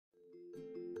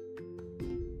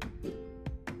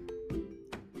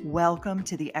Welcome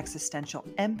to the Existential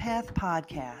Empath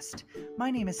Podcast.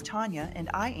 My name is Tanya, and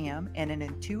I am an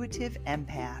intuitive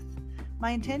empath.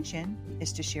 My intention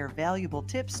is to share valuable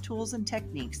tips, tools, and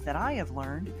techniques that I have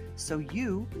learned so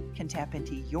you can tap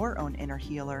into your own inner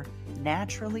healer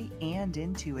naturally and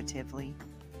intuitively.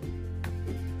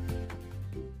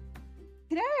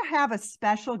 Today I have a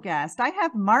special guest. I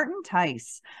have Martin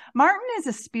Theis. Martin is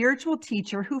a spiritual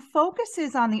teacher who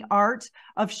focuses on the art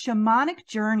of shamanic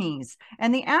journeys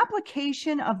and the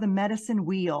application of the medicine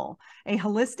wheel, a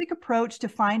holistic approach to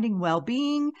finding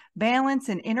well-being, balance,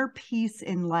 and inner peace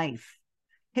in life.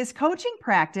 His coaching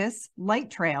practice,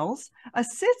 Light Trails,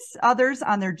 assists others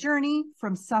on their journey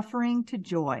from suffering to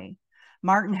joy.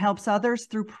 Martin helps others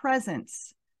through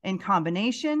presence, in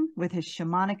combination with his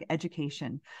shamanic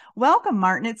education. Welcome,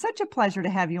 Martin. It's such a pleasure to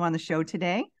have you on the show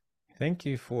today. Thank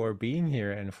you for being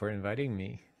here and for inviting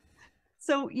me.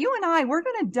 So you and we're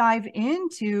going to dive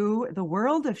into the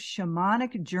world of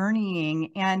shamanic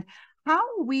journeying and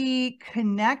how we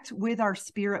connect with our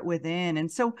spirit within.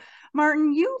 And so,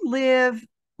 Martin, you live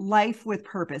life with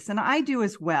purpose, and I do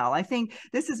as well. I think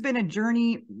this has been a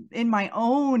journey in my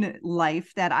own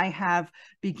life that I have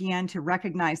began to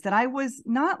recognize that I was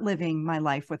not living my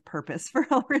life with purpose for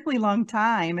a really long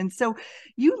time. And so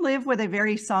you live with a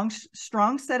very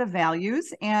strong set of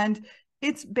values, and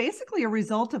it's basically a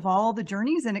result of all the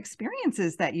journeys and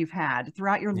experiences that you've had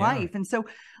throughout your life. And so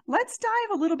let's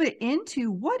dive a little bit into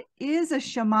what is a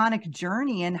shamanic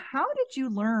journey and how did you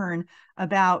learn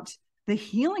about the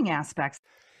healing aspects?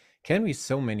 Can be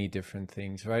so many different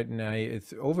things, right? And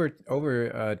it's over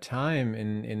time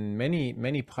in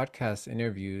many podcast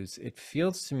interviews, it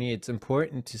feels to me it's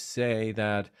important to say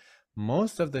that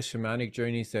most of the shamanic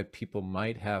journeys that people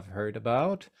might have heard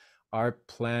about are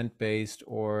plant-based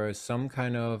or some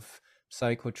kind of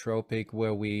psychotropic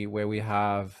where we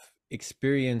have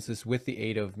experiences with the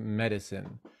aid of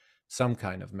medicine, some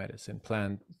kind of medicine,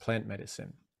 plant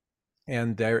medicine.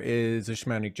 And there is a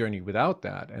shamanic journey without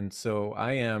that. And so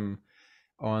I am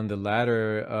on the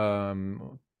latter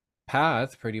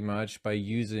path pretty much by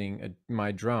using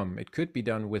my drum. It could be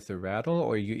done with a rattle,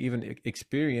 or you even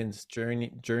experienced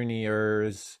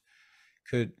journeyers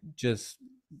could just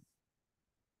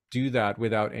do that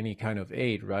without any kind of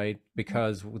aid, right?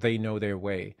 Because they know their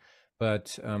way.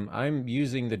 But I'm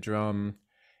using the drum.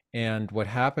 And what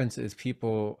happens is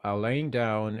people are laying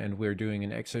down and we're doing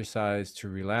an exercise to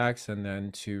relax and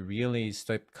then to really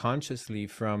step consciously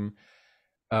from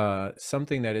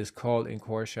something that is called in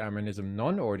core shamanism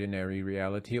non-ordinary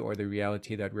reality, or the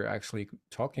reality that we're actually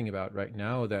talking about right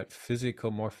now, that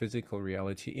more physical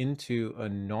reality, into a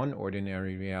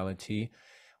non-ordinary reality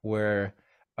where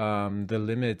the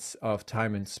limits of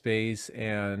time and space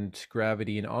and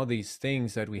gravity and all these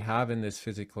things that we have in this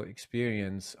physical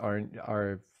experience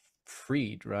are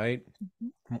freed, right?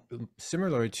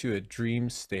 Similar to a dream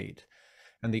state.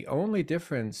 And the only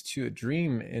difference to a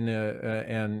dream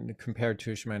and compared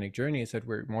to a shamanic journey is that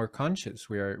we're more conscious.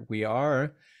 We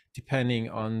are depending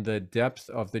on the depth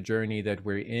of the journey that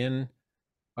we're in,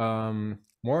 more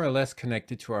or less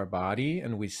connected to our body,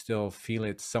 and we still feel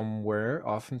it somewhere.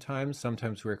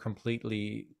 Sometimes we're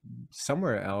completely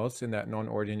somewhere else in that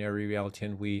non-ordinary reality,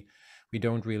 and we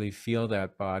don't really feel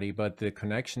that body, but the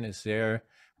connection is there.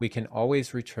 We can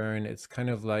always return. It's kind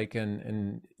of like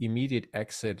an immediate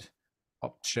exit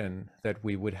option that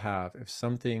we would have. If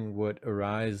something would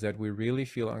arise that we really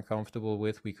feel uncomfortable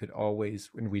with, we could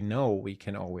always, and we know we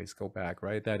can always go back,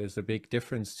 right? That is a big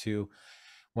difference to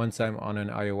once I'm on an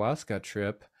ayahuasca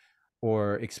trip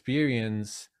or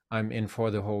experience, I'm in for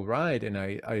the whole ride, and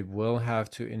I will have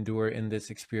to endure in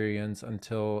this experience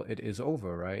until it is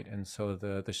over, right? And so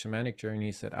the shamanic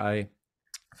journeys that I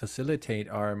facilitate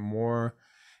are more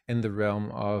in the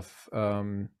realm of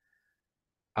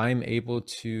I'm able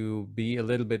to be a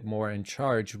little bit more in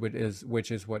charge,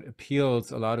 which is what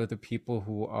appeals a lot of the people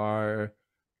who are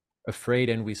afraid.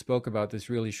 And we spoke about this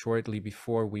really shortly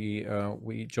before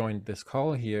we joined this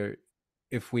call here.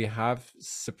 If we have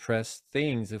suppressed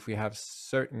things, if we have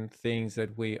certain things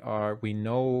that we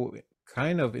know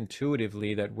kind of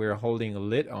intuitively that we're holding a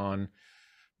lid on,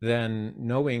 then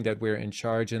knowing that we're in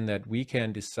charge and that we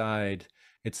can decide.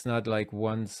 It's not like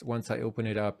once I open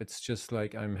it up, it's just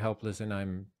like I'm helpless and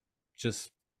I'm just,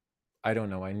 I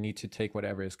don't know, I need to take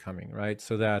whatever is coming, right?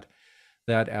 So that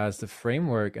as the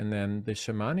framework. And then the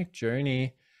shamanic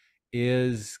journey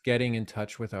is getting in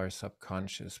touch with our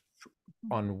subconscious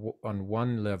on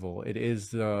one level. It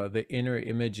is the inner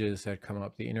images that come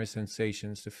up, the inner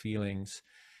sensations, the feelings.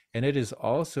 And it is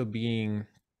also being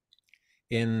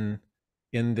in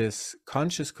this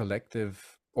conscious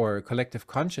collective or collective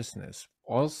consciousness,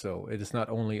 also. It is not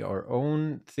only our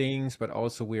own things, but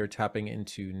also we are tapping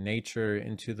into nature,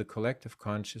 into the collective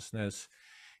consciousness,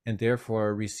 and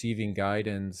therefore receiving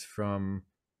guidance from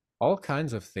all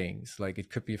kinds of things. Like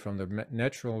it could be from the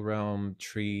natural realm,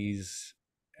 trees,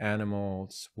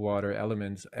 animals, water,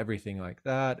 elements, everything like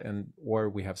that. And or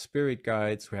we have spirit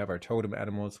guides, we have our totem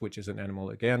animals, which is an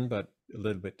animal again, but a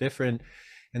little bit different.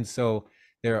 And so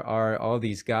there are all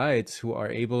these guides who are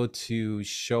able to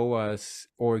show us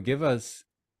or give us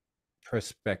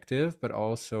perspective, but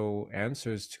also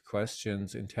answers to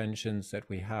questions, intentions that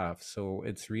we have. So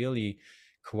it's really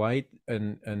quite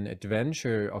an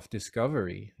adventure of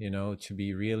discovery, you know, to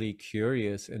be really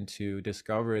curious and to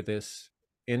discover this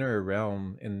inner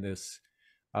realm in this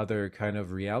other kind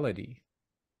of reality.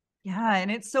 Yeah,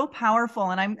 and it's so powerful.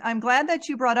 And I'm glad that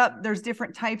you brought up there's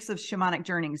different types of shamanic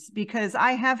journeys, because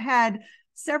I have had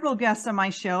several guests on my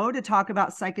show to talk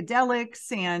about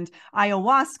psychedelics and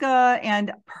ayahuasca.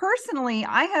 And personally,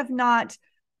 I have not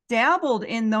dabbled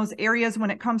in those areas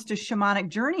when it comes to shamanic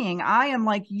journeying. I am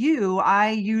like you, I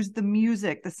use the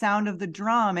music, the sound of the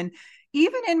drum. And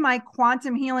even in my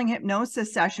quantum healing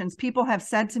hypnosis sessions, people have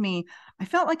said to me, I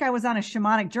felt like I was on a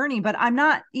shamanic journey, but I'm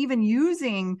not even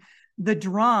using the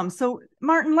drum. So,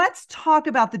 Martin, let's talk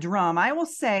about the drum. I will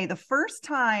say the first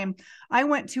time I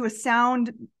went to a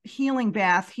sound healing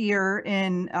bath here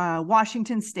in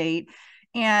Washington State,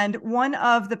 and one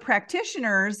of the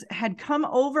practitioners had come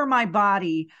over my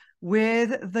body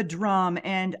with the drum.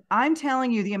 And I'm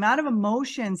telling you, the amount of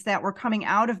emotions that were coming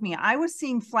out of me, I was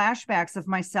seeing flashbacks of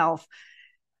myself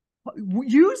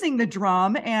using the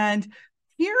drum and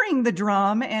hearing the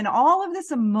drum, and all of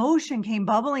this emotion came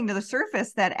bubbling to the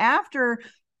surface. That after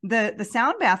the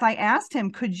sound bath, I asked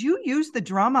him, could you use the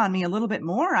drum on me a little bit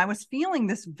more? I was feeling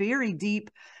this very deep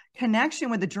connection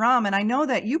with the drum. And I know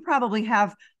that you probably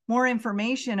have more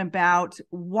information about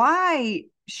why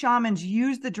shamans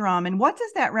use the drum and what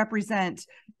does that represent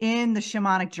in the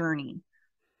shamanic journey.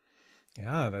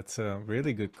 Yeah, that's a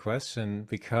really good question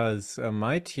because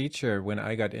my teacher, when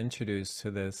I got introduced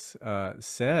to this,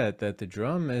 said that the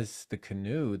drum is the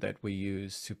canoe that we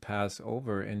use to pass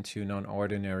over into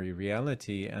non-ordinary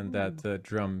reality, and that the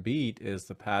drum beat is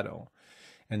the paddle.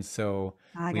 And so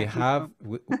I we got have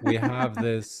goosebumps. we have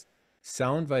this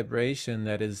sound vibration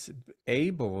that is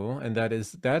able, and that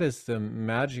is the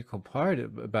magical part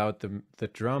about the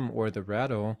drum or the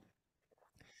rattle.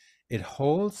 It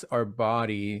holds our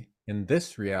body in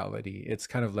this reality. It's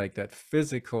kind of like that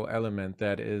physical element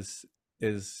that is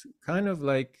kind of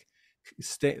like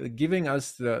giving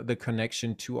us the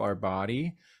connection to our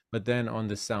body, but then on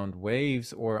the sound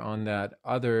waves or on that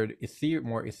other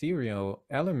more ethereal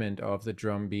element of the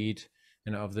drum beat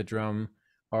and of the drum,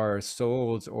 our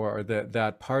souls or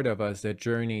that part of us that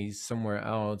journeys somewhere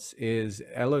else is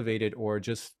elevated or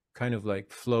just kind of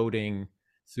like floating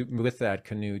with that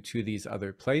canoe to these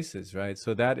other places, right?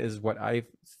 So that is what I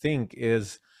think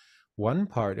is one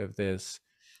part of this.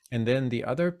 And then the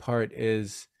other part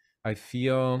is I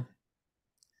feel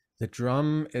the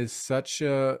drum is such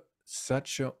a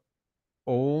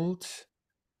old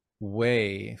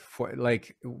way for,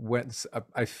 like, when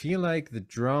I feel like the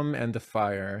drum and the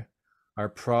fire are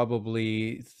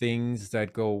probably things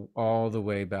that go all the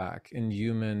way back in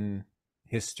human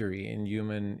history, in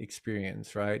human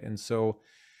experience, right? And so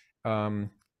um,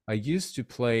 I used to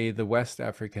play the West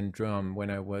African drum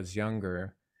when I was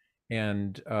younger,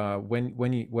 and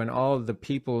when all the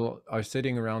people are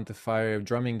sitting around the fire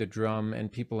drumming the drum,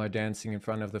 and people are dancing in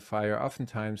front of the fire,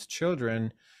 oftentimes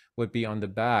children would be on the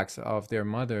backs of their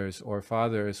mothers or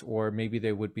fathers, or maybe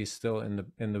they would be still in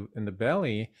the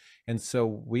belly. And so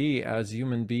we as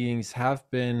human beings have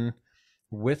been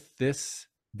with this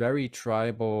very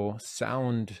tribal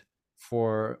sound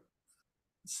for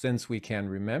since we can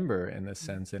remember, in a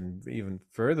sense, and even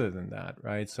further than that,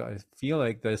 right? So I feel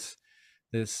like this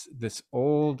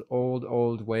old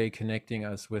way connecting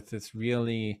us with this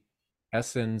really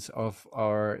essence of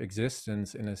our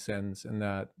existence, in a sense, and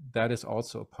that is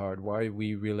also a part why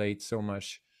we relate so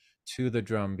much to the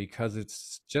drum, because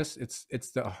it's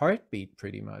the heartbeat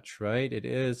pretty much, right? It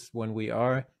is when we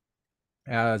are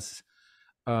as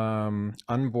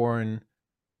unborn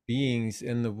beings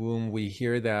in the womb, we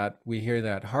hear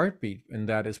that heartbeat, and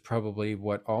that is probably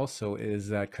what also is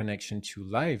that connection to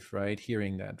life, right?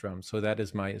 Hearing that drum. So that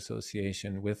is my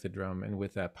association with the drum and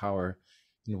with that power,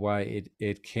 and why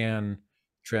it can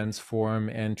transform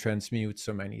and transmute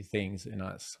so many things in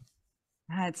us.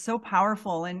 Yeah, it's so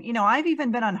powerful. And, I've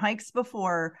even been on hikes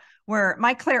before where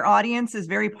my clairaudience is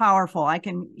very powerful. I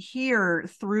can hear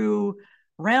through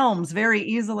realms very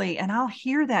easily, and I'll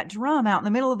hear that drum out in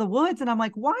the middle of the woods, and I'm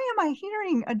like, why am I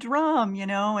hearing a drum,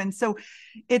 and so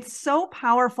it's so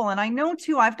powerful. And I know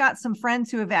too, I've got some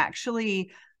friends who have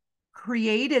actually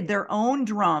created their own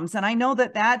drums, and I know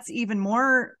that that's even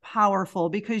more powerful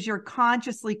because you're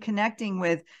consciously connecting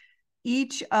with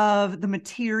each of the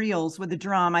materials with the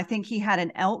drum. I think he had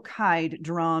an elk hide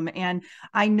drum, and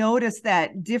I noticed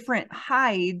that different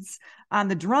hides on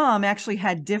the drum actually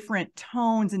had different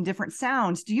tones and different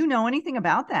sounds. Do you know anything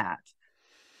about that?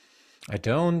 I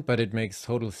don't, but it makes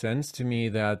total sense to me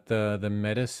that the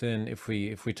medicine, if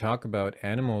we talk about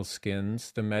animal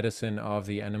skins, the medicine of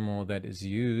the animal that is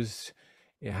used,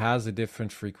 it has a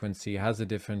different frequency, has a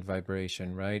different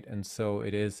vibration, right? And so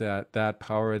it is that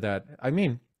power that, I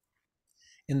mean,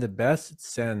 in the best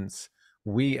sense,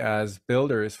 we as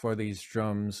builders for these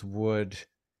drums would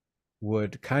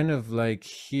kind of like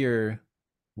hear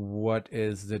what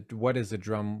is the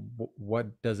drum,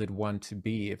 what does it want to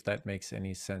be, if that makes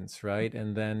any sense, right?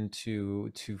 And then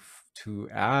to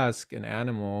ask an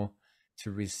animal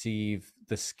to receive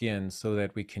the skin so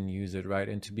that we can use it, right?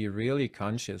 And to be really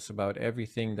conscious about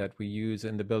everything that we use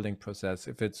in the building process,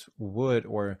 if it's wood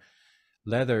or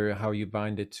leather, how you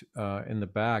bind it in the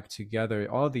back together,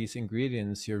 all these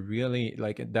ingredients, you're really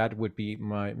like, that would be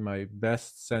my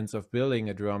best sense of building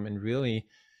a drum, and really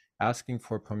asking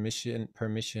for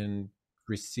permission,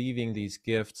 receiving these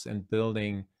gifts and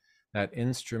building that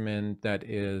instrument that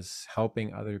is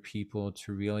helping other people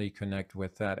to really connect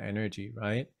with that energy,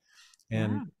 right?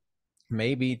 And Yeah.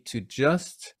 maybe to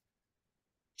just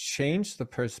change the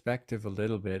perspective a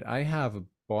little bit, I have a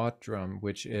bought drum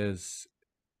which is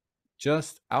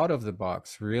just out of the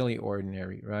box, really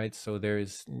ordinary, right? So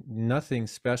there's nothing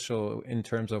special in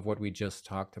terms of what we just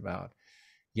talked about.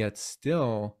 Yet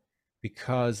still,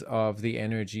 because of the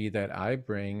energy that I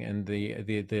bring and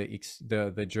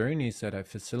the journeys that I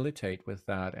facilitate with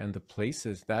that, and the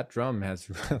places that drum has,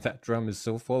 that drum is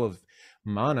so full of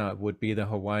mana, would be the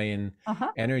Hawaiian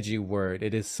Uh-huh. energy word.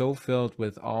 It is so filled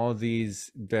with all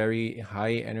these very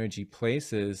high energy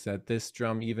places that this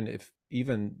drum, even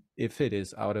if it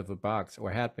is out of a box or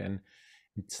had been,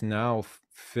 it's now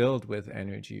filled with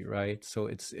energy, right? So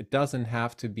it doesn't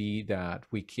have to be that.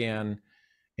 We can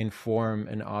inform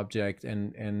an object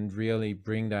and really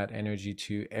bring that energy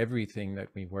to everything that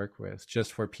we work with.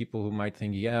 Just for people who might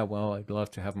think, yeah, well, I'd love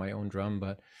to have my own drum,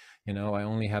 but I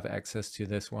only have access to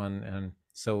this one. And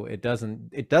so it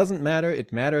doesn't matter.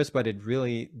 It matters, but it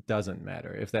really doesn't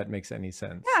matter, if that makes any Yeah,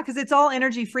 sense. because it's all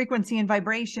energy, frequency, and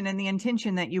vibration, and the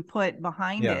intention that you put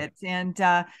behind Yeah. it. And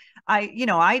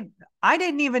I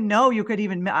didn't even know you could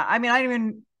even. I mean, I didn't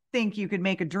even think you could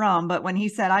make a drum. But when he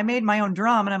said I made my own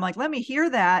drum, and I'm like, let me hear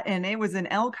that, and it was an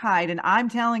elk hide, and I'm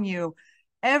telling you,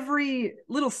 every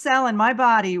little cell in my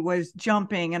body was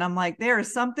jumping, and I'm like, there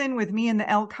is something with me and the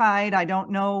elk hide. I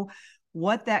don't know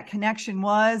what that connection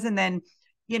was, and then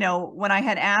when I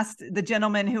had asked the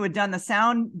gentleman who had done the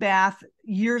sound bath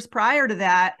years prior to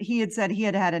that, he had said he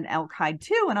had had an elk hide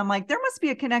too. And I'm like, there must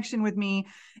be a connection with me.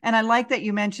 And I like that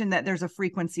you mentioned that there's a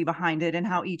frequency behind it and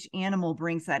how each animal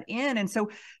brings that in. And so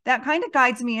that kind of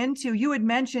guides me into, you had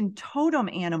mentioned totem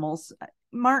animals.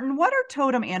 Martin, what are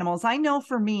totem animals? I know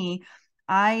for me,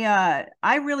 I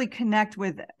really connect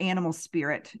with animal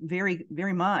spirit very,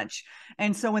 very much.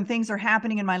 And so when things are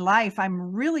happening in my life,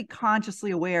 I'm really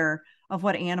consciously aware of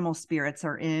what animal spirits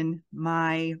are in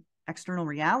my external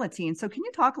reality. And so can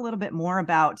you talk a little bit more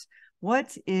about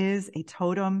what is a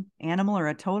totem animal or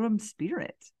a totem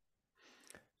spirit?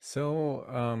 So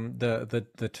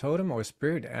the totem or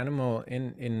spirit animal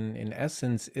in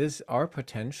essence is our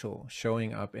potential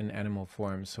showing up in animal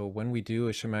form. So when we do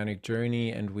a shamanic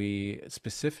journey and we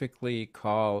specifically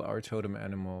call our totem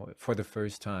animal for the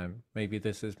first time, maybe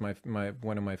this is my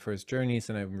one of my first journeys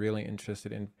and I'm really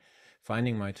interested in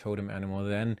finding my totem animal,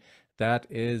 then that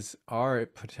is our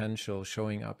potential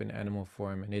showing up in animal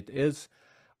form. And it is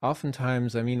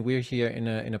oftentimes, I mean, we're here in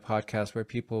a podcast where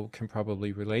people can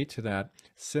probably relate to that,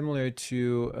 similar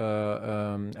to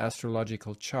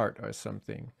astrological chart or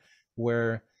something,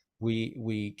 where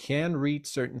we can read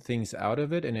certain things out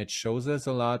of it and it shows us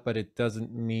a lot, but it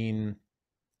doesn't mean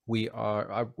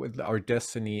our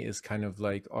destiny is kind of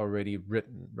like already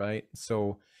written, right?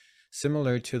 So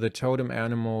similar to the totem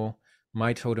animal,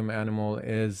 my totem animal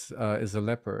is a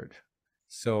leopard.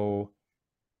 So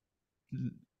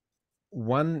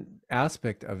one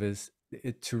aspect of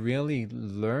it to really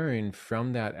learn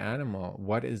from that animal,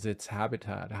 what is its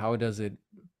habitat, how does it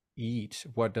eat,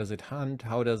 what does it hunt,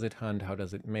 how does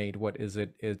it mate, what is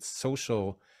its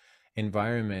social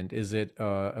environment? Is it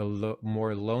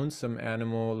more lonesome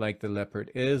animal like the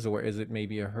leopard is, or is it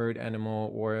maybe a herd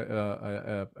animal, or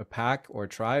a pack or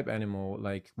tribe animal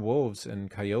like wolves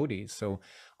and coyotes? So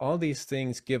all these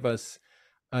things give us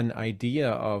an idea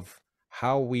of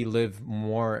how we live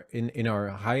more in our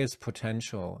highest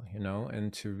potential,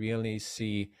 and to really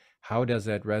see how does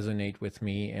that resonate with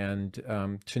me, and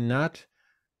to not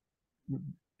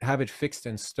have it fixed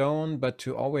in stone, but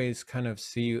to always kind of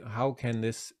see how can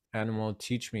this animal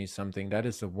teach me something. That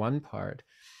is the one part.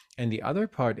 And the other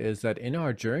part is that in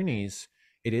our journeys,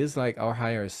 it is like our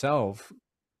higher self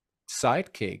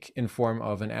sidekick in form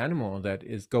of an animal that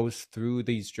goes through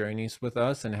these journeys with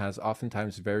us and has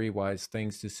oftentimes very wise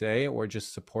things to say, or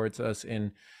just supports us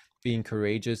in being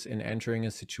courageous in entering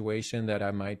a situation that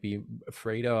I might be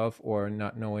afraid of, or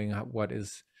not knowing what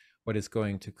is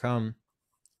going to come.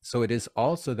 So it is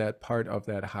also that part of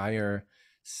that higher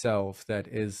self that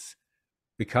is,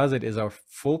 because it is our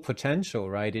full potential,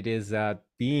 right? It is that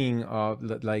being of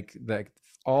like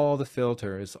all the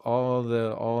filters, all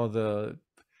the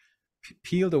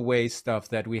peeled away stuff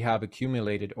that we have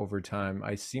accumulated over time.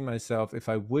 I see myself, if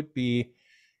I would be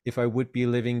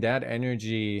living that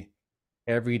energy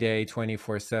every day,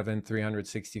 24/7,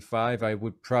 365, I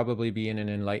would probably be in an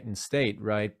enlightened state,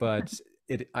 right? But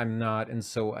I'm not. And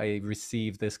so I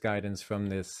receive this guidance from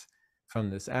this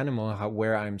animal,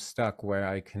 where I'm stuck, where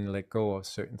I can let go of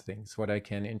certain things, what I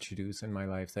can introduce in my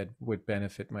life that would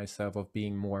benefit myself, of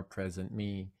being more present,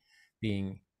 me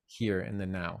being here in the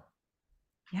now.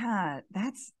 Yeah,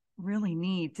 that's really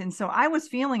neat. And so I was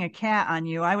feeling a cat on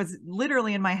you. I was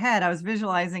literally in my head, I was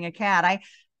visualizing a cat.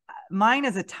 Mine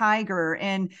is a tiger.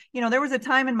 And, there was a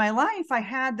time in my life I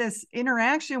had this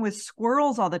interaction with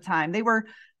squirrels all the time.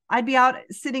 I'd be out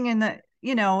sitting in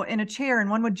a chair, and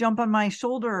one would jump on my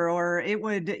shoulder, or it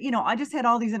would, I just had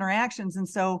all these interactions. And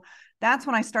so that's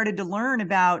when I started to learn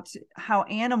about how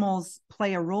animals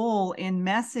play a role in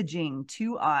messaging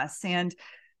to us. And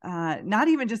not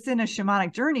even just in a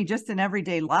shamanic journey, just in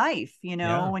everyday life,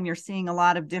 Yeah. when you're seeing a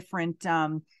lot of different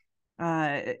in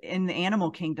the animal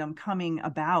kingdom coming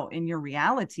about in your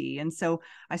reality. And so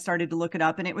I started to look it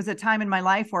up, and it was a time in my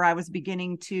life where I was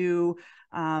beginning to,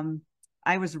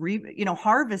 I was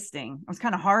harvesting. I was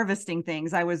kind of harvesting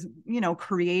things. I was,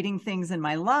 creating things in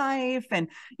my life. And,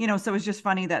 so it was just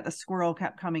funny that the squirrel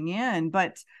kept coming in.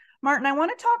 But Martin, I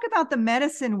want to talk about the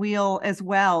medicine wheel as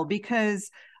well,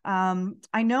 because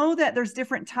I know that there's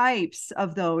different types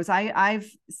of those. I've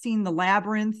seen the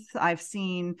labyrinth, I've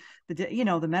seen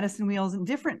the medicine wheels and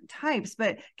different types,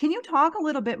 but can you talk a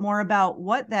little bit more about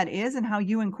what that is and how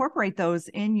you incorporate those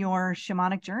in your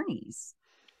shamanic journeys?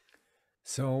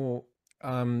 So,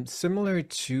 similar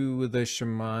to the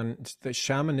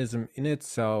shamanism in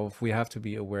itself, we have to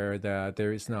be aware that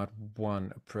there is not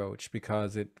one approach,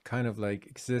 because it kind of like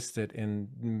existed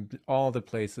in all the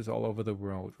places all over the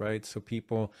world, right? So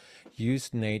people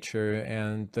used nature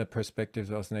and the perspectives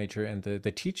of nature and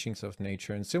the teachings of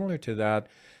nature. And similar to that,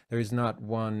 there is not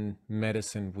one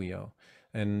medicine wheel.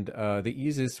 And the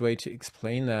easiest way to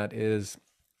explain that is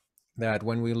that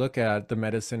when we look at the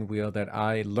medicine wheel that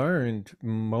I learned,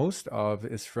 most of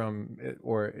is from,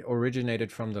 or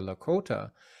originated from, the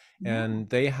Lakota. Yeah. And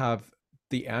they have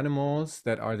the animals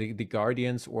that are the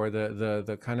guardians, or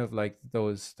the kind of like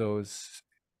those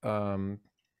um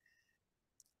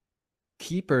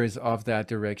keepers of that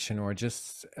direction, or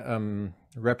just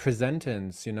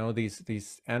representants.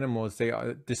 These animals, they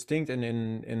are distinct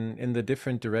in the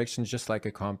different directions, just like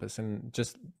a compass. And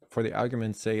just for the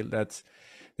argument's sake,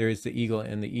 there is the eagle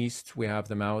in the east, we have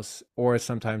the mouse, or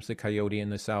sometimes the coyote in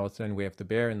the south, and we have the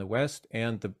bear in the west,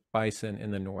 and the bison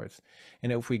in the north.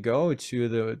 And if we go to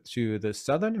the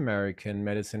Southern American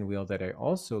medicine wheel that I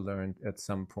also learned at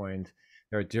some point,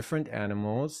 there are different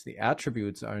animals, the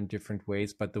attributes are in different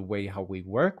ways, but the way how we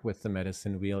work with the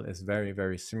medicine wheel is very,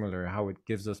 very similar. How it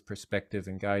gives us perspective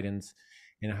and guidance,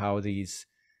 and how these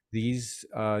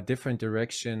different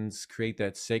directions create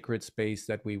that sacred space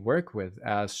that we work with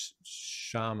as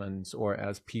shamans, or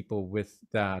as people with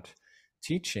that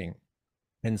teaching.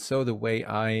 And so the way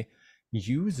I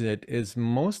use it is,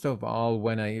 most of all,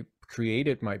 when I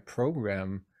created my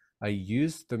program, I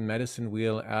used the medicine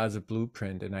wheel as a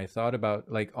blueprint. And I thought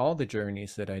about, like, all the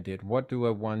journeys that I did. What do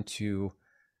I want to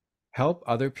help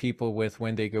other people with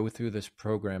when they go through this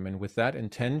program? And with that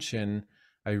intention,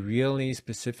 I really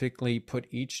specifically put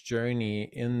each journey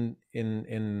in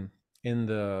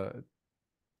the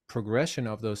progression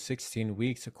of those 16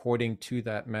 weeks according to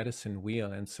that medicine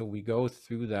wheel. And so we go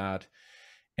through that.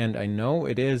 And I know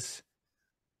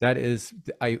that is,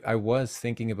 I was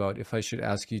thinking about if I should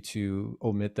ask you to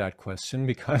omit that question,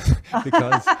 because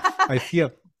because I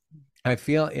feel I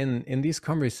feel in these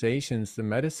conversations, the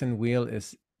medicine wheel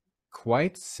is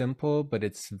quite simple, but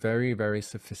it's very, very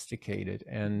sophisticated.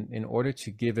 And in order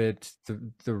to give it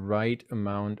the right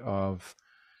amount of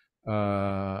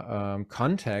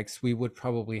context, we would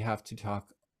probably have to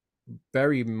talk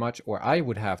very much, or I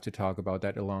would have to talk about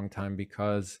that a long time,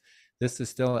 because this is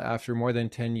still, after more than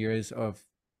 10 years of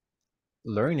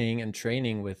learning and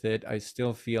training with it, I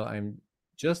still feel I'm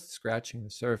just scratching the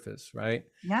surface, right?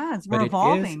 Yeah, as But we're it is,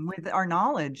 evolving with our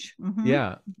knowledge.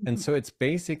 yeah. And so it's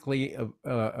basically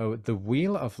the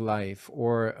wheel of life,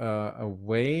 or a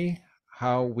way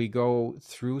how we go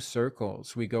through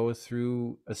circles. We go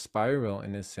through a spiral,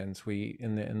 in a sense. We,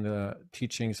 in the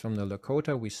teachings from the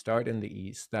Lakota, we start in the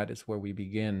east. That is where we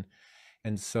begin.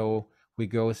 And so we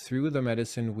go through the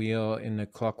medicine wheel in a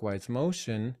clockwise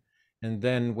motion. And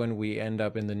then when we end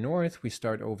up in the north, we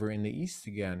start over in the east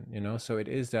again, you know? So it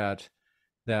is that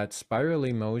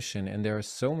spirally motion, and there are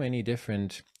so many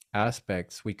different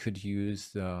aspects we could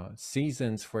use. The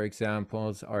seasons, for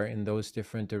examples, are in those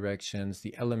different directions.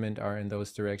 The element are in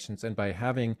those directions. And by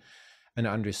having an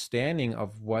understanding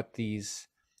of what these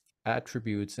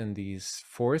attributes and these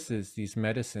forces, these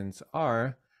medicines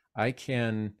are, I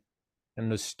can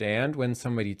understand when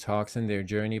somebody talks in their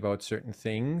journey about certain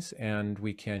things, and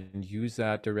we can use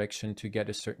that direction to get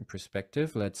a certain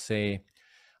perspective. Let's say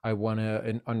I want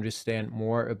to understand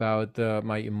more about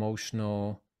my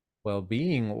emotional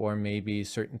well-being, or maybe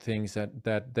certain things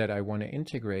that I want to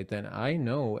integrate. Then I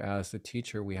know, as a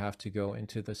teacher, we have to go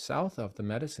into the south of the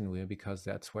medicine wheel, because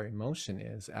that's where emotion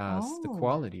is as the Oh,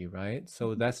 quality, right?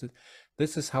 So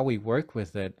this is how we work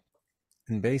with it.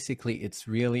 And basically, it's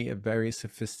really a very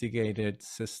sophisticated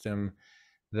system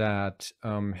that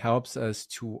helps us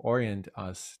to orient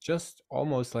us, just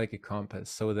almost like a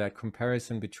compass. So that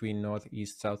comparison between north,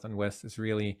 east, south, and west is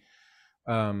really,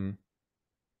 um,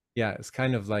 yeah, it's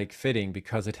kind of like fitting,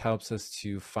 because it helps us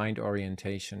to find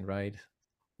orientation, right?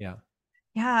 Yeah,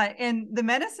 yeah, and the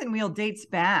medicine wheel dates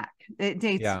back. It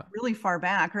dates yeah, really far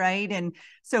back, right? And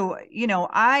so,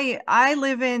 I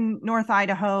live in North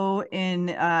Idaho in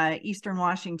Eastern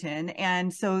Washington,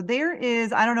 and so there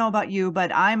is, I don't know about you,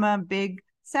 but I'm a big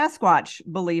Sasquatch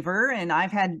believer, and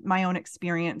I've had my own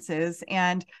experiences.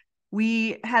 And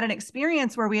we had an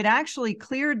experience where we had actually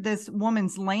cleared this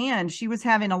woman's land. She was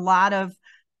having a lot of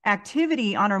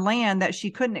activity on her land that she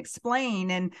couldn't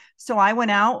explain. And so I went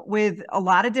out with a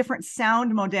lot of different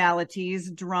sound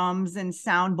modalities, drums and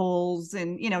sound bowls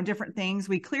and, different things.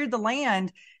 We cleared the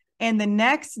land. And the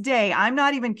next day, I'm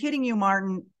not even kidding you,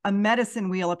 Martin, a medicine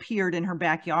wheel appeared in her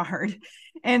backyard.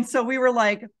 And so we were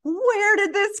like, where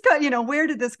did this come? Where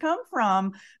did this come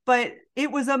from? But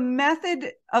it was a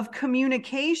method of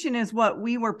communication, is what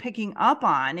we were picking up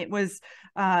on. It was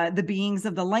the beings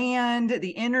of the land,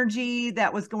 the energy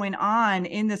that was going on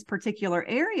in this particular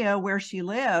area where she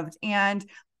lived. And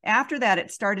after that,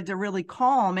 it started to really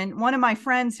calm. And one of my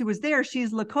friends who was there,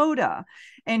 she's Lakota.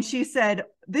 And she said,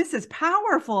 this is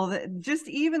powerful. That just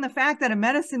even the fact that a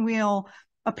medicine wheel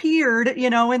appeared,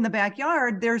 in the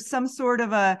backyard, there's some sort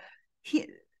of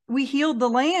we healed the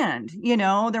land,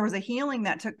 there was a healing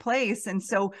that took place. And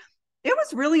so it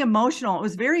was really emotional. It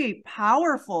was very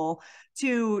powerful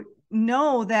to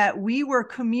know that we were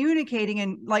communicating,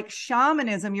 and like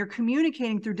shamanism, you're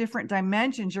communicating through different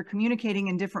dimensions, you're communicating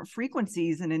in different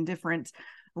frequencies and in different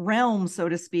realms, so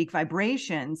to speak,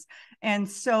 vibrations. And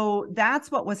so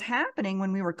that's what was happening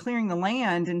when we were clearing the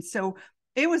land. And so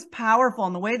it was powerful.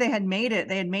 And the way they had made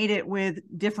it with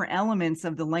different elements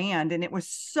of the land, and it was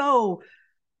so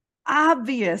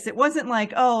obvious. It wasn't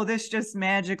like, oh, this just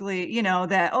magically,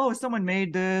 that, oh, someone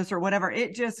made this or whatever.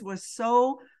 It just was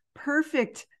so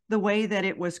perfect the way that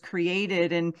it was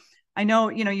created. And I know,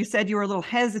 you said you were a little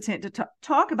hesitant to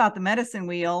talk about the medicine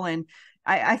wheel. And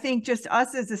I think just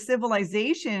us as a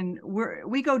civilization,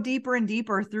 we go deeper and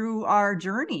deeper through our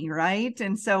journey, right?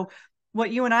 And so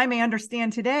what you and I may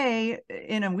understand today,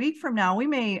 in a week from now, we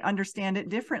may understand it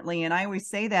differently. And I always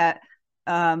say that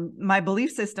my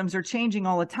belief systems are changing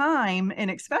all the time. And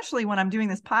especially when I'm doing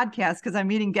this podcast, because I'm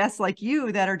meeting guests like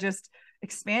you that are just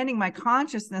expanding my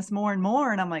consciousness more and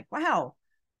more. And I'm like, wow,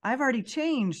 I've already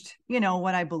changed,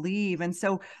 what I believe. And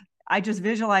so I just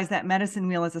visualize that medicine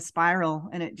wheel as a spiral,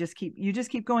 and you just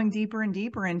keep going deeper and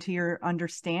deeper into your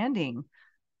understanding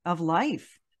of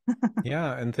life.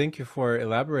 yeah. And thank you for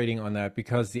elaborating on that,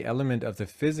 because the element of the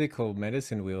physical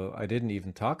medicine wheel I didn't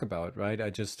even talk about, right? I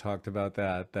just talked about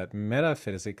that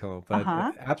metaphysical, but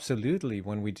Uh-huh. absolutely,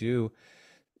 when we do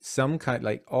some kind,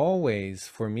 like, always,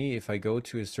 for me, if I go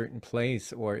to a certain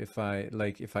place, or if I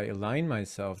align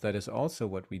myself, that is also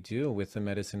what we do with the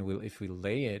medicine wheel. If we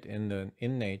lay it in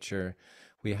nature,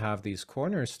 we have these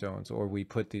cornerstones, or we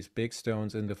put these big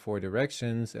stones in the four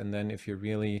directions. And then if you're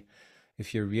really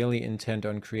intent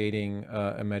on creating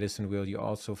a medicine wheel, you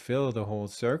also fill the whole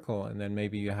circle, and then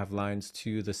maybe you have lines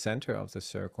to the center of the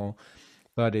circle.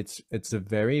 But it's a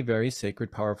very, very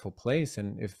sacred, powerful place.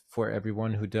 And if for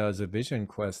everyone who does a vision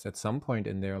quest at some point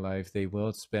in their life, they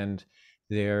will spend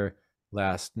their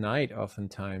last night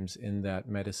oftentimes in that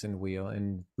medicine wheel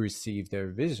and receive their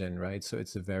vision, right? So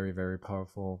it's a very, very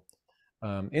powerful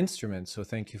instrument. So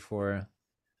thank you for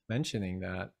mentioning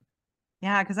that.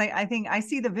 Yeah, because I think I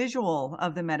see the visual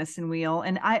of the medicine wheel.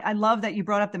 And I love that you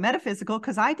brought up the metaphysical,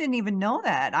 because I didn't even know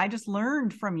that. I just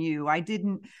learned from you.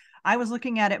 I was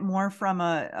looking at it more from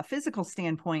a physical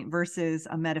standpoint versus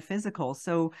a metaphysical.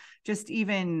 So just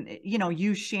even,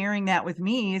 you sharing that with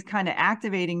me is kind of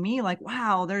activating me like,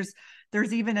 wow, there's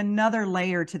even another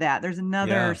layer to that. There's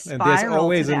another Yeah, and there's spiral to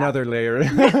always that. another layer.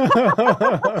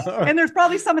 And there's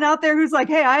probably someone out there who's like,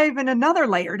 hey, I have even another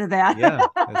layer to that. Yeah,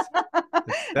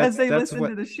 As they that's listen what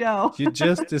to the show. you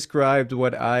just described.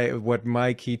 What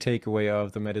my key takeaway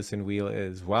of the medicine wheel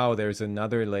is. Wow, there's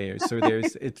another layer. So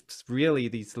it's really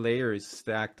these layers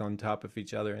stacked on top of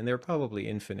each other, and they're probably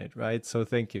infinite, right? So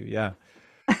thank you. Yeah.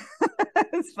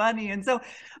 It's funny. And so,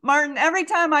 Martin, every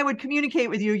time I would communicate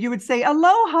with you, you would say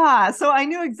aloha. So I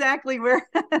knew exactly where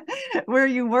where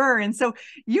you were. And so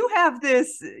you have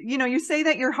this, you say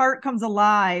that your heart comes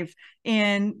alive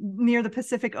in near the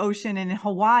Pacific Ocean in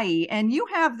Hawaii, and you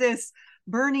have this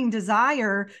burning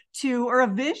desire or a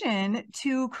vision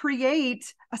to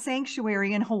create a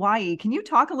sanctuary in Hawaii. Can you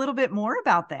talk a little bit more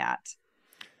about that?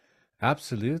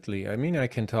 Absolutely. I mean, I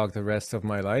can talk the rest of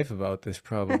my life about this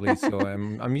probably. So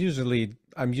I'm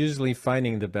usually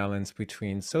finding the balance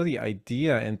between. So the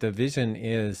idea and the vision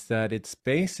is that it's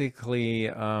basically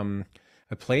a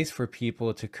place for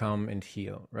people to come and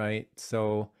heal, right?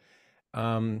 So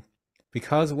um,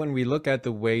 because when we look at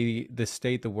the way the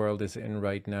state the world is in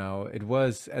right now, it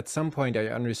was at some point I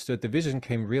understood the vision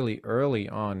came really early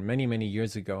on, many, many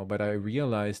years ago, but I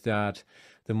realized that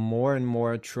the more and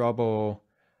more trouble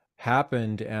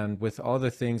happened, and with all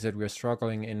the things that we're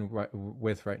struggling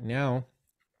with right now,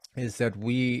 is that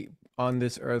we on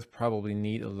this earth probably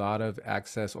need a lot of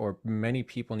access, or many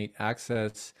people need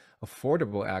access,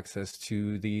 affordable access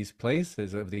to these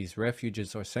places of these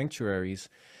refuges or sanctuaries.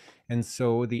 And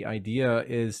so the idea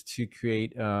is to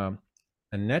create a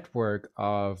network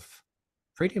of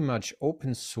pretty much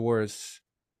open source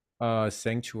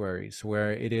sanctuaries,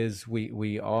 where it is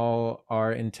we all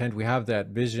are intent, we have that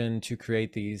vision to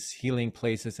create these healing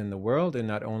places in the world, and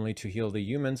not only to heal the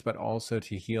humans but also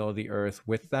to heal the earth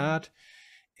with that,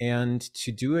 and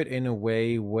to do it in a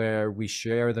way where we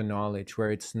share the knowledge,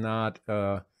 where it's not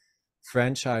a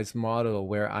franchise model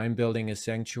where I'm building a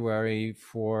sanctuary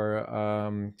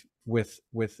for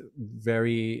with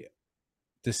very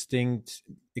distinct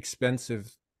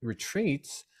expensive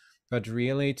retreats, but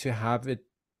really to have it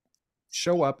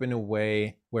show up in a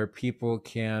way where people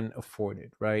can afford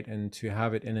it, right? And to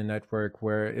have it in a network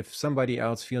where if somebody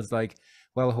else feels like,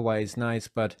 well, Hawaii is nice,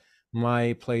 but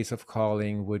my place of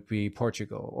calling would be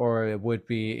Portugal, or it would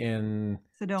be in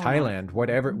Sedona. Thailand,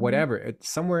 whatever, Mhm. whatever, it's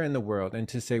somewhere in the world. And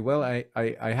to say, well, I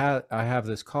have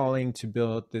this calling to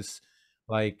build this,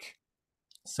 like,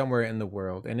 somewhere in the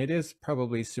world. And it is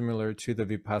probably similar to the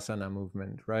Vipassana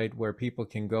movement, right? Where people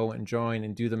can go and join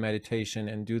and do the meditation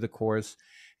and do the course,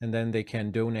 and then they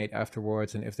can donate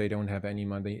afterwards. And if they don't have any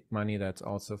money, that's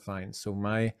also fine. So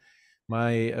my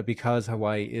because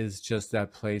Hawaii is just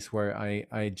that place where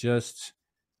I just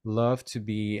love to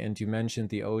be. And you mentioned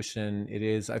the ocean. It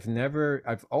is,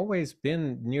 I've always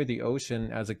been near the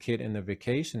ocean as a kid in a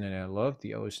vacation, and I love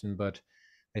the ocean. But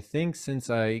I think since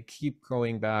I keep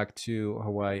going back to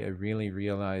Hawaii, I really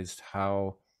realized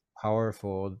how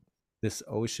powerful this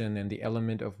ocean and the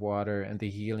element of water and the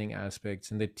healing aspects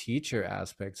and the teacher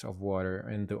aspects of water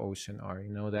and the ocean are.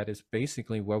 That is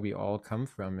basically where we all come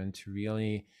from, and to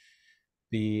really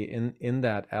be in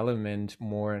that element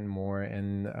more and more.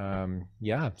 And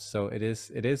yeah, so it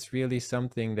is really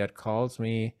something that calls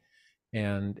me,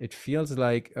 and it feels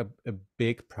like a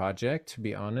big project, to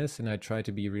be honest. And I try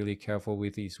to be really careful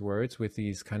with these words, with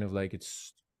these kind of like,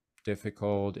 it's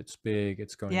difficult, it's big,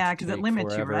 it's going Yeah, to because it take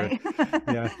limits you, forever. right?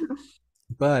 Yeah,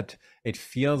 but it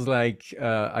feels like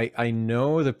I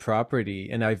know the property,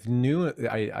 and I've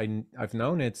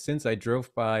known it since I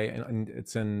drove by, and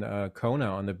it's in Kona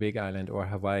on the Big Island, or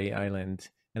Hawaii Island.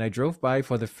 And I drove by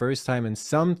for the first time, and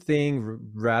something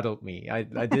rattled me. I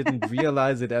didn't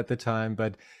realize it at the time,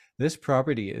 but this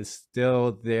property is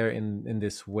still there in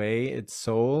this way. It's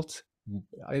sold.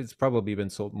 It's probably been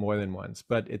sold more than once,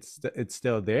 but it's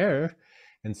still there.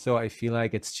 And so I feel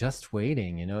like it's just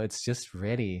waiting, you know, it's just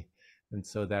ready. And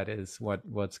so that is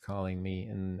what's calling me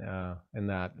in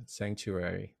that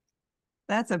sanctuary.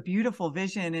 That's a beautiful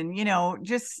vision. And,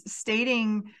 just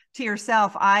stating to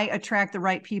yourself, I attract the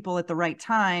right people at the right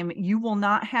time. You will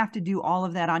not have to do all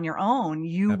of that on your own.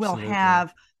 You will Absolutely.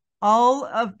 have all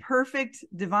of perfect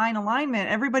divine alignment.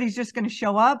 Everybody's just going to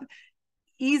show up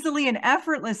easily and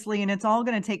effortlessly, and it's all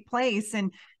going to take place.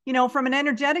 And, from an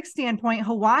energetic standpoint,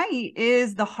 Hawaii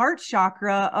is the heart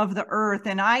chakra of the earth.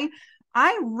 And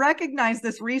I recognized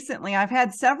this recently. I've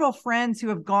had several friends who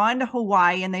have gone to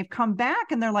Hawaii and they've come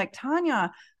back and they're like,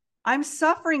 Tanya, I'm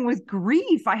suffering with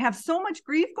grief. I have so much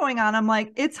grief going on. I'm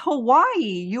like, it's Hawaii.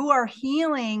 You are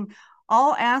healing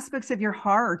all aspects of your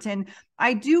heart. And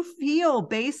I do feel,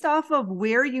 based off of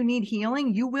where you need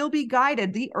healing, you will be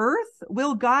guided. The earth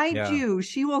will guide Yeah. you.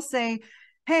 She will say,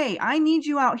 hey, I need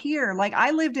you out here. Like,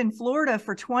 I lived in Florida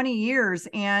for 20 years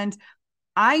and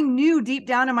I knew deep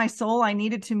down in my soul I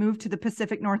needed to move to the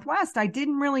Pacific Northwest. I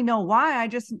didn't really know why.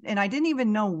 And I didn't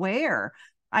even know where.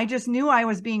 I just knew I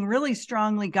was being really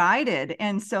strongly guided.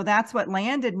 And so that's what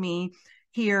landed me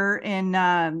here in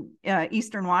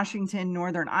Eastern Washington,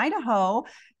 Northern Idaho.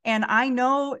 And I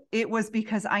know it was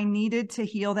because I needed to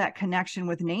heal that connection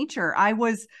with nature. I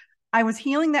was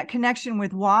healing that connection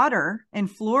with water in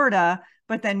Florida,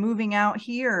 but then moving out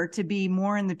here to be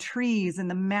more in the trees and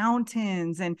the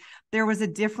mountains. And there was a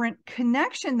different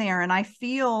connection there. And I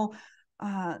feel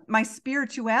my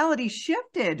spirituality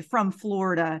shifted from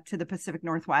Florida to the Pacific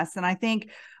Northwest. And I think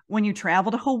when you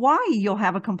travel to Hawaii, you'll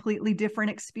have a completely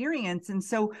different experience. And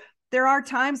so there are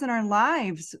times in our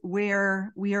lives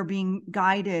where we are being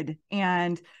guided,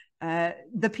 and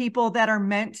the people that are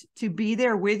meant to be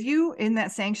there with you in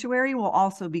that sanctuary will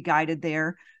also be guided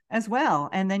there as well.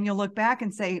 And then you'll look back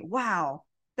and say, wow,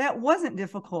 that wasn't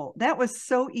difficult. That was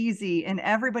so easy. And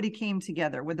everybody came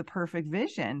together with the perfect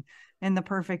vision and the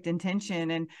perfect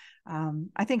intention. And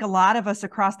I think a lot of us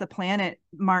across the planet,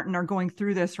 Martin, are going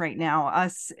through this right now,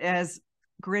 us as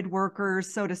grid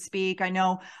workers, so to speak. I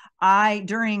know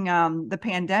during the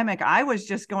pandemic, I was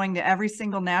just going to every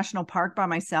single national park by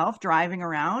myself, driving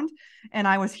around, and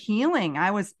I was healing.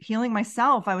 I was healing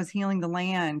myself. I was healing the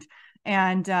land.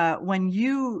 And when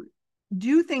you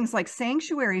do things like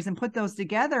sanctuaries and put those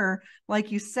together,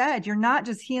 like you said, you're not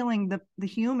just healing the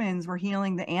humans, we're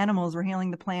healing the animals, we're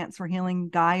healing the plants, we're healing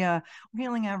Gaia, we're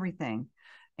healing everything.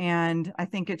 And I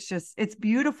think it's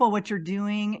beautiful what you're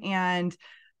doing. And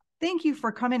thank you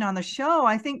for coming on the show.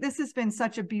 I think this has been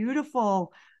such a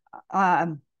beautiful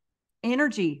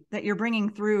energy that you're bringing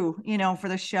through, for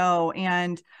the show.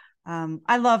 And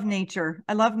I love nature.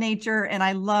 I love nature. And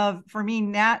I love, for me,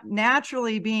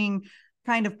 naturally being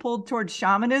kind of pulled towards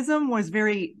shamanism was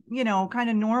very, kind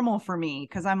of normal for me.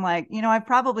 Cause I'm like, I've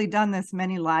probably done this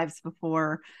many lives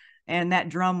before. And that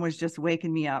drum was just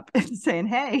waking me up and saying,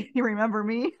 hey, you remember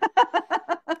me?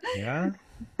 Yeah.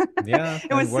 Yeah. It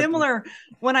And was similar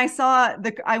when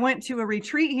I went to a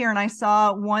retreat here and I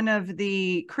saw one of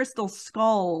the crystal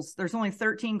skulls. There's only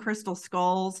 13 crystal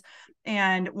skulls,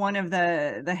 and one of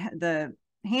the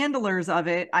handlers of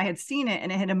it, I had seen it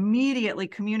and it had immediately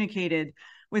communicated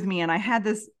with me, and I had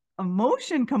this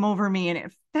emotion come over me and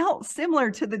it felt similar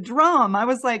to the drum. I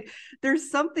was like, there's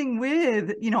something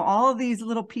with, all of these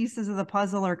little pieces of the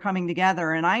puzzle are coming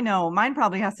together. And I know mine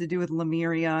probably has to do with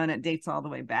Lemuria and it dates all the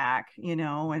way back,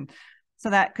 and so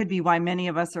that could be why many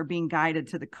of us are being guided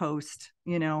to the coast,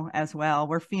 as well.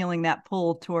 We're feeling that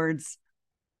pull towards,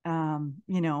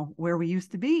 where we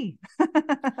used to be.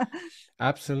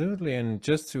 absolutely. And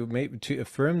just to maybe to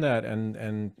affirm that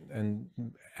and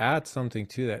add something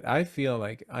to that, I feel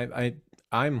like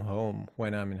I'm home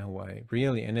when I'm in Hawaii,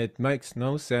 really. And it makes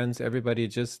no sense. Everybody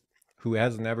just who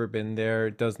has never been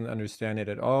there doesn't understand it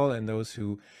at all. And those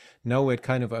who know it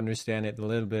kind of understand it a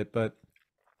little bit. But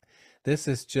this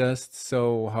is just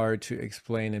so hard to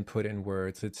explain and put in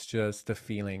words. It's just the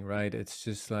feeling, right? It's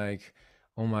just like,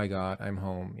 oh my God, I'm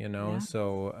home, you know? Yeah.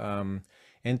 So,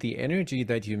 and the energy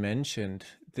that you mentioned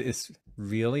is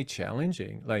really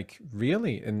challenging, like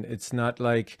really. And it's not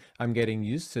like I'm getting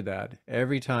used to that.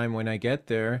 Every time when I get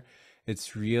there,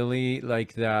 it's really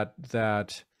like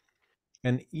that.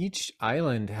 And each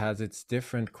island has its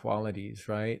different qualities,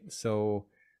 right? So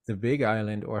the Big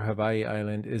Island or Hawaii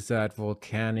Island is that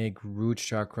volcanic root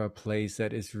chakra place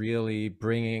that is really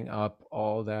bringing up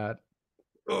all that.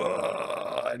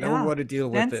 "Ugh, I don't Yeah. want to deal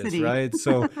with this, Density. right?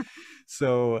 So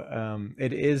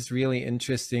it is really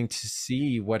interesting to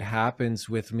see what happens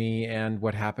with me and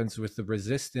what happens with the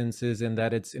resistances, and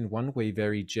that it's in one way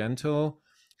very gentle,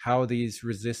 how these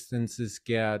resistances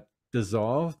get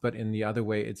dissolved, but in the other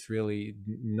way, it's really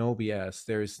no BS.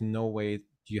 There's no way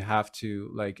you have to,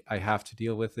 like, I have to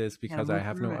deal with this Got to because I move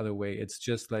have no through it. other way. It's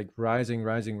just like rising,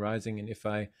 rising, rising. And if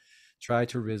I try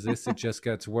to resist, it just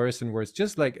gets worse and worse.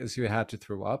 Just like as you had to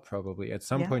throw up, probably at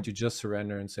some Yeah. point you just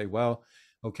surrender and say, well,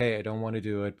 okay, I don't want to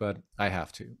do it, but I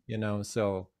have to,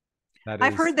 so that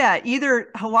I've is, heard that either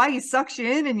Hawaii sucks you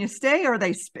in and you stay, or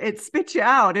it spits you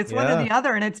out. It's one or yeah. the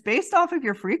other, and it's based off of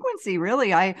your frequency.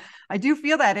 Really, I do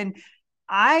feel that, and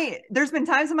there's been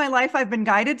times in my life I've been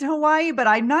guided to Hawaii, but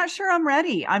I'm not sure I'm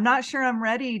ready. I'm not sure I'm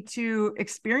ready to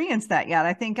experience that yet.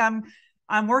 I think I'm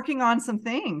working on some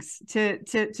things to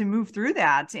move through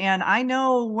that, and I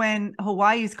know when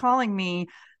Hawaii's calling me,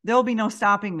 there'll be no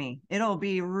stopping me. It'll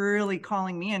be really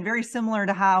calling me in, very similar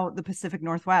to how the Pacific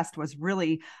Northwest was.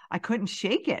 Really, I couldn't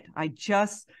shake it.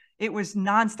 It was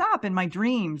nonstop in my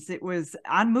dreams. It was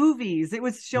on movies. It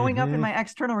was showing up in Mm-hmm. my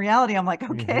external reality. I'm like,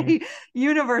 Mm-hmm. okay,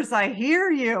 universe, I hear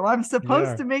you. I'm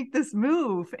supposed Yeah. to make this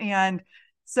move. And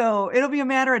so it'll be a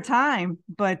matter of time.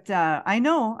 But I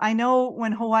know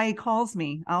when Hawaii calls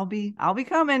me, I'll be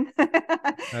coming, but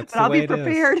That's the I'll be way it is.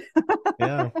 prepared.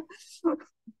 Yeah.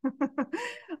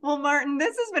 Well, Martin,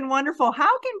 this has been wonderful.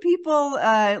 How can people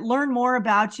learn more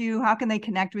about you? How can they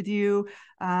connect with you?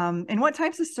 And what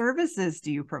types of services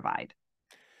do you provide?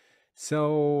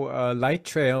 So Light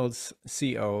Trails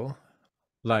CO,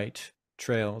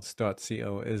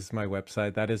 lighttrails.co is my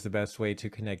website. That is the best way to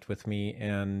connect with me.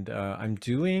 And I'm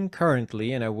doing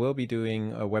currently, and I will be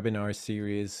doing a webinar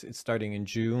series starting in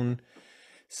June.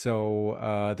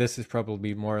 So this is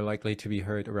probably more likely to be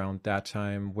heard around that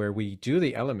time, where we do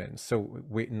the elements. So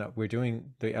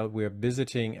we're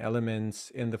visiting elements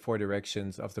in the 4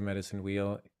 directions of the medicine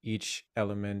wheel, each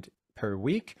element per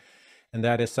week. And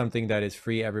that is something that is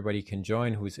free. Everybody can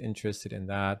join who's interested in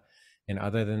that. And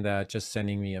other than that, just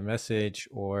sending me a message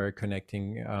or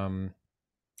connecting in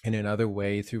another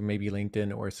way through maybe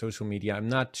LinkedIn or social media. I'm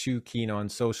not too keen on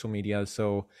social media,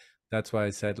 so that's why I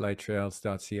said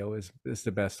lighttrails.co is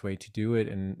the best way to do it.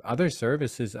 And other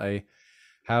services, I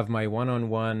have my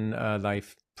one-on-one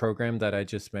life program that I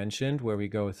just mentioned, where we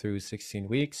go through 16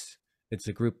 weeks. It's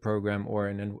a group program or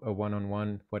a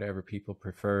one-on-one, whatever people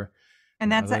prefer.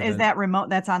 And And other is than that remote?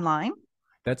 That's online?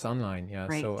 that's online, yeah.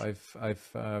 So Great. I've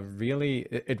really,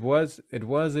 it was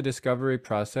a discovery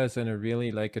process and a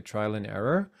really like a trial and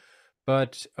error,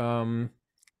 but I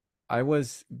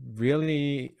was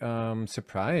really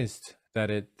surprised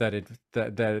that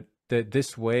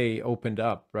this way opened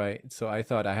up, right? So I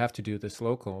thought I have to do this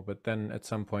local, but then at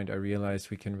some point I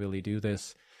realized we can really do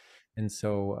this. And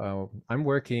so I'm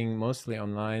working mostly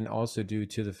online, also due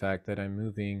to the fact that I'm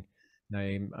moving.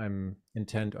 And I'm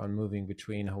intent on moving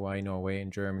between Hawaii, Norway,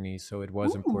 and Germany. So it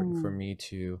was important for Ooh, me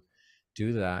to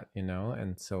do that,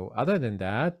 And so other than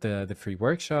that, the free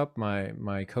workshop,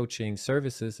 my coaching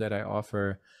services that I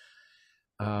offer,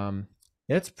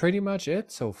 that's pretty much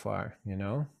it so far.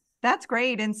 that's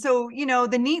great. And so,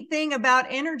 the neat thing about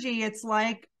energy, it's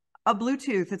like a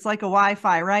Bluetooth, it's like a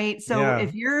Wi-Fi, right? So Yeah.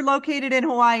 if you're located in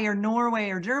Hawaii or Norway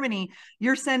or Germany,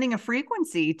 you're sending a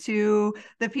frequency to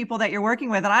the people that you're working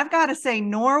with. And I've got to say,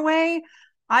 Norway,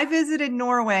 I visited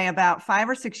Norway about 5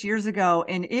 or 6 years ago,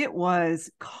 and it was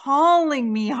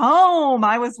calling me home.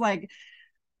 I was like,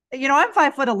 I'm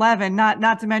 5'11",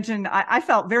 not to mention I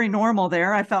felt very normal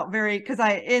there. I felt very, because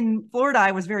in Florida,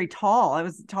 I was very tall. I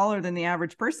was taller than the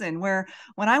average person, where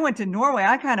when I went to Norway,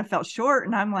 I kind of felt short.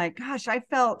 And I'm like, gosh, I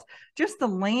felt just the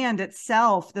land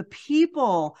itself, the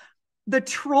people, the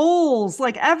trolls,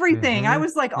 like everything. I Mm-hmm.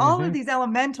 was like, all Mm-hmm. of these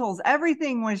elementals,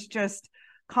 everything was just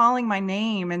calling my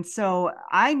name. And so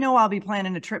I know I'll be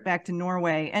planning a trip back to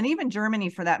Norway, and even Germany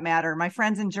for that matter. My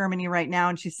friend's in Germany right now,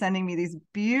 and she's sending me these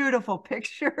beautiful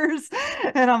pictures.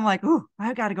 And I'm like, ooh,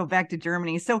 I've got to go back to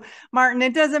Germany. So, Martin,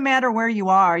 it doesn't matter where you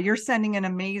are, you're sending an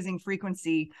amazing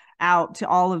frequency out to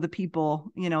all of the people,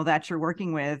 that you're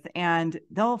working with, and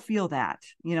they'll feel that,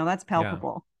 that's Yeah.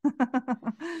 palpable.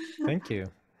 Thank you.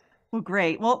 Well,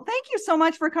 great. Well, thank you so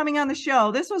much for coming on the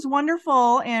show. This was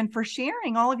wonderful, and for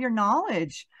sharing all of your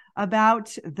knowledge about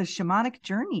the shamanic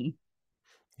journey.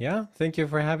 Yeah. Thank you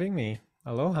for having me.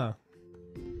 Aloha.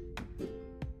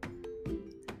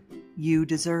 You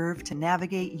deserve to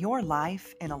navigate your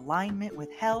life in alignment with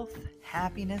health,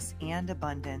 happiness, and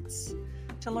abundance.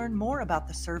 To learn more about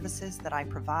the services that I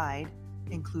provide,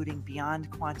 including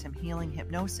Beyond Quantum Healing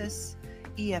Hypnosis,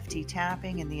 EFT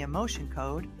tapping, and the Emotion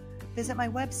Code, visit my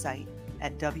website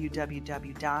at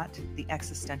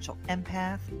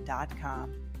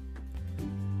www.theexistentialempath.com.